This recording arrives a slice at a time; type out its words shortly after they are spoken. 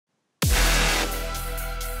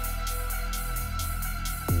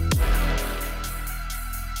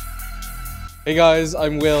Hey guys,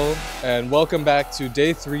 I'm Will, and welcome back to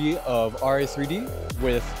day 3 of Ri3D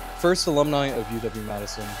with first alumni of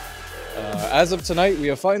UW-Madison. As of tonight, we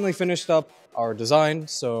have finally finished up our design,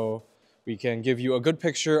 so we can give you a good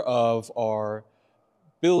picture of our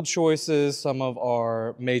build choices, some of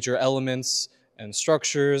our major elements and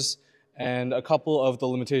structures, and a couple of the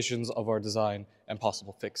limitations of our design and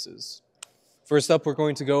possible fixes. First up, we're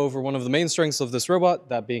going to go over one of the main strengths of this robot,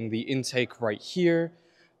 that being the intake right here.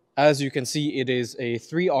 As you can see, it is a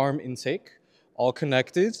 3-arm intake, all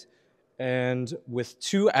connected, and with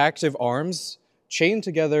 2 active arms chained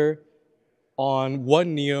together on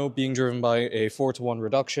one Neo being driven by a 4-to-1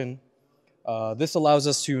 reduction. This allows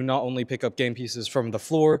us to not only pick up game pieces from the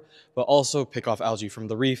floor, but also pick off algae from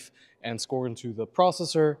the reef and score into the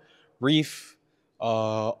processor, reef,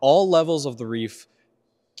 all levels of the reef,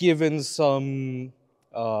 given some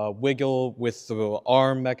wiggle with the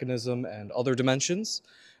arm mechanism and other dimensions,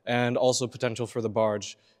 and also potential for the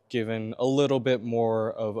barge, given a little bit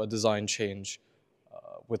more of a design change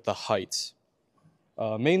with the height.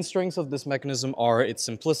 Main strengths of this mechanism are its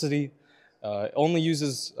simplicity. It only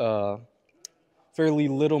uses fairly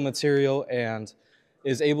little material and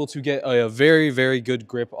is able to get a very, very good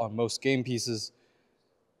grip on most game pieces.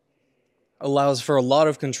 Allows for a lot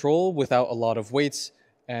of control without a lot of weight,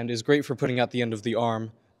 and is great for putting at the end of the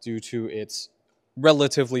arm due to its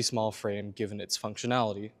relatively small frame given its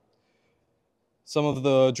functionality. Some of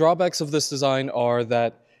the drawbacks of this design are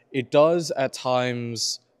that it does at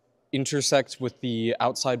times intersect with the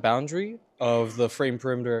outside boundary of the frame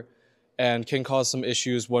perimeter and can cause some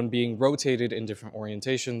issues when being rotated in different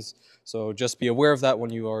orientations. So just be aware of that when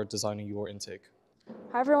you are designing your intake.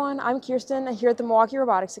 Hi everyone, I'm Kirsten here at the Milwaukee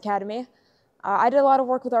Robotics Academy. I did a lot of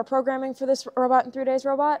work with our programming for this Robot in 3 Days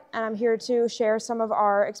robot, and I'm here to share some of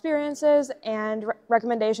our experiences and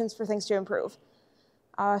recommendations for things to improve.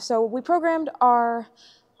 So we programmed our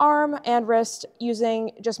arm and wrist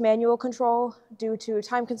using just manual control due to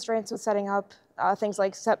time constraints with setting up things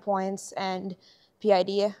like set points and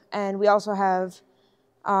PID. And we also have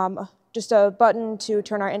just a button to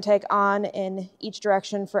turn our intake on in each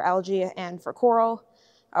direction for algae and for coral.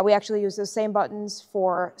 We actually use those same buttons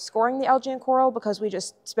for scoring the algae and coral because we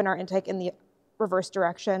just spin our intake in the reverse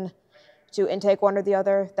direction to intake one or the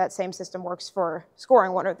other. That same system works for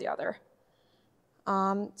scoring one or the other.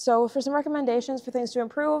 So for some recommendations for things to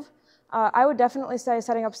improve, I would definitely say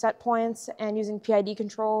setting up set points and using PID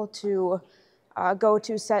control to go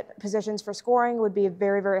to set positions for scoring would be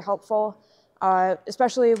very, very helpful,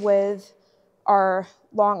 especially with our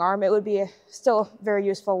long arm. It would be still very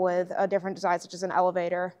useful with a different design, such as an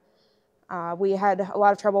elevator. We had a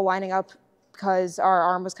lot of trouble lining up because our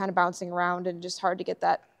arm was kind of bouncing around and just hard to get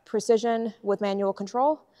that precision with manual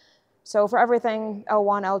control. So for everything,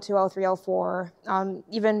 L1, L2, L3, L4,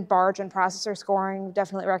 even barge and processor scoring,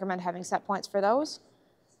 definitely recommend having set points for those.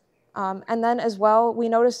 And then as well, we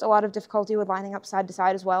noticed a lot of difficulty with lining up side to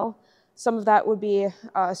side as well. Some of that would be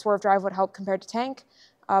swerve drive would help compared to tank,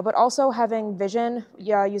 but also having vision,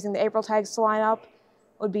 using the April tags to line up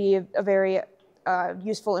would be a very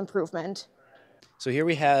useful improvement. So here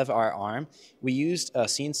we have our arm. We used a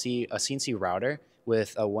CNC router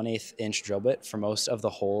with a 1/8 inch drill bit for most of the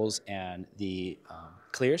holes and the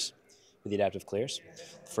clears, the adaptive clears,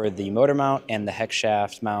 for the motor mount and the hex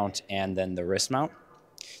shaft mount and then the wrist mount.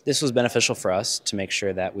 This was beneficial for us to make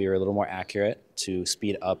sure that we were a little more accurate to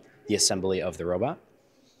speed up the assembly of the robot.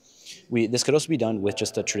 This could also be done with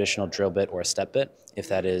just a traditional drill bit or a step bit, if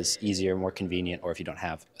that is easier, more convenient, or if you don't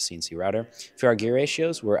have a CNC router. For our gear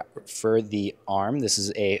ratios, for the arm, this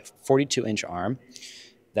is a 42-inch arm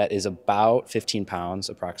that is about 15 pounds,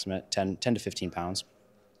 approximate 10 to 15 pounds.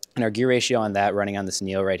 And our gear ratio on that, running on this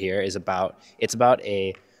Neo right here, is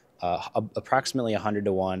approximately 100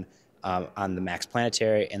 to 1 on the max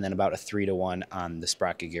planetary, and then about a 3 to 1 on the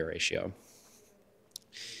sprocket gear ratio.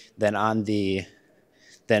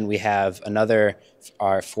 Then we have another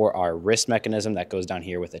for our wrist mechanism that goes down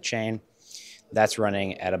here with a chain. That's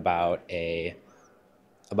running at about a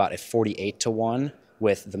 48 to 1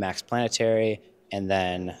 with the max planetary, and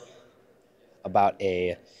then about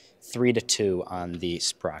a 3 to 2 on the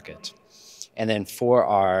sprocket. And then for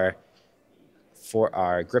our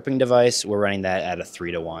gripping device, we're running that at a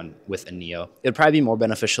 3 to 1 with a Neo. It would probably be more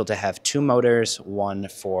beneficial to have 2 motors,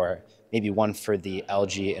 maybe one for the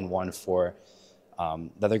algae and one for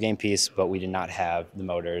the other game piece, but we did not have the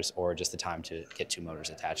motors or just the time to get 2 motors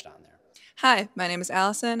attached on there. Hi, my name is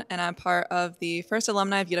Allison, and I'm part of the first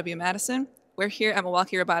alumni of UW-Madison. We're here at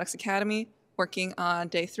Milwaukee Robotics Academy working on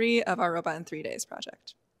day 3 of our Robot in 3 Days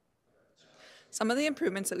project. Some of the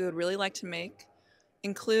improvements that we would really like to make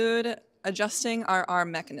include adjusting our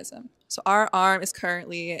arm mechanism. So our arm is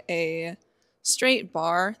currently a straight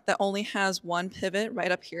bar that only has one pivot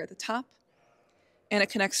right up here at the top, and it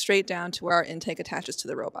connects straight down to where our intake attaches to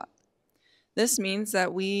the robot. This means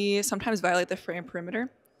that we sometimes violate the frame perimeter.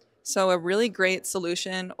 So a really great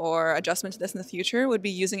solution or adjustment to this in the future would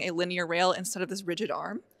be using a linear rail instead of this rigid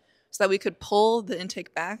arm, so that we could pull the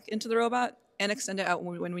intake back into the robot and extend it out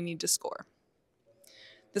when we need to score.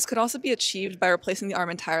 This could also be achieved by replacing the arm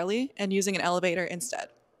entirely and using an elevator instead.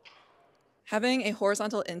 Having a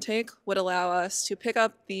horizontal intake would allow us to pick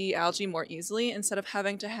up the algae more easily instead of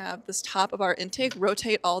having to have this top of our intake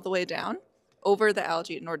rotate all the way down over the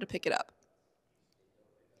algae in order to pick it up.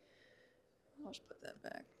 I'll just put that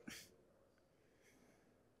back.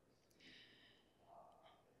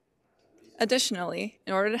 Additionally,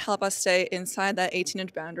 in order to help us stay inside that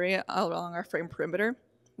 18-inch boundary along our frame perimeter,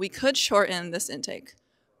 we could shorten this intake.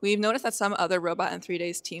 We've noticed that some other Robot in 3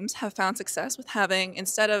 Days teams have found success with having,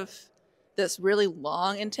 instead of this really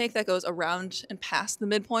long intake that goes around and past the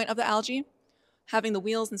midpoint of the algae, having the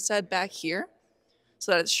wheels instead back here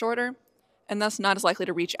so that it's shorter and thus not as likely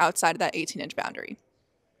to reach outside of that 18-inch boundary.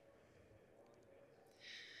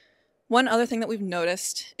 One other thing that we've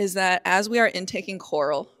noticed is that as we are intaking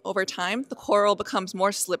coral, over time, the coral becomes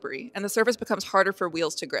more slippery and the surface becomes harder for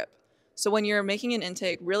wheels to grip. So when you're making an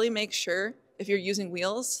intake, really make sure, if you're using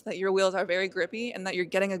wheels, that your wheels are very grippy and that you're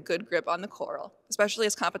getting a good grip on the coral, especially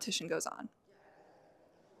as competition goes on.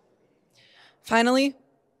 Finally,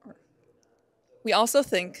 we also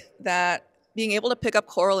think that being able to pick up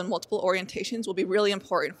coral in multiple orientations will be really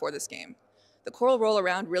important for this game. The coral roll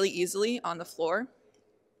around really easily on the floor.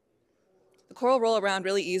 The coral roll around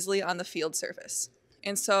really easily on the field surface.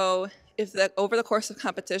 And so if over the course of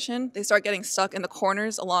competition, they start getting stuck in the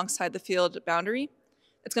corners alongside the field boundary,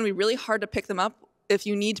 it's going to be really hard to pick them up if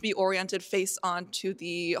you need to be oriented face onto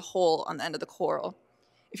the hole on the end of the coral.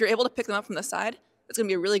 If you're able to pick them up from the side, that's going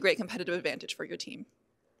to be a really great competitive advantage for your team.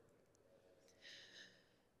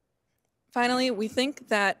 Finally, we think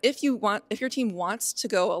that if your team wants to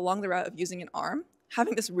go along the route of using an arm,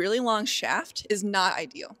 having this really long shaft is not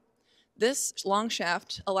ideal. This long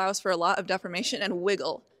shaft allows for a lot of deformation and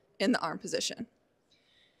wiggle in the arm position.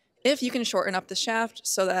 If you can shorten up the shaft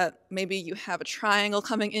so that maybe you have a triangle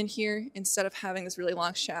coming in here instead of having this really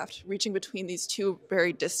long shaft reaching between these two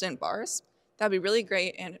very distant bars, that'd be really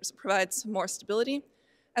great and it provides more stability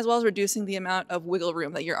as well as reducing the amount of wiggle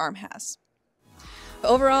room that your arm has.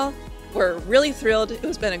 But overall, we're really thrilled. It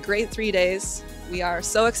has been a great 3 days. We are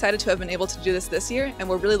so excited to have been able to do this year, and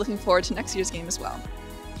we're really looking forward to next year's game as well.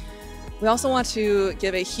 We also want to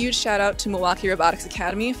give a huge shout out to Milwaukee Robotics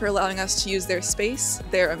Academy for allowing us to use their space,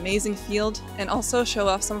 their amazing field, and also show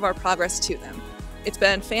off some of our progress to them. It's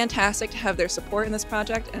been fantastic to have their support in this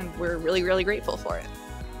project, and we're really, really grateful for it.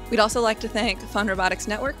 We'd also like to thank Fun Robotics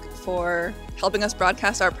Network for helping us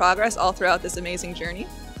broadcast our progress all throughout this amazing journey.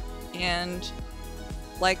 And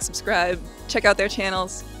like, subscribe, check out their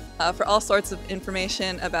channels for all sorts of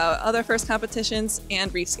information about other FIRST competitions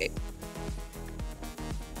and REEFSCAPE.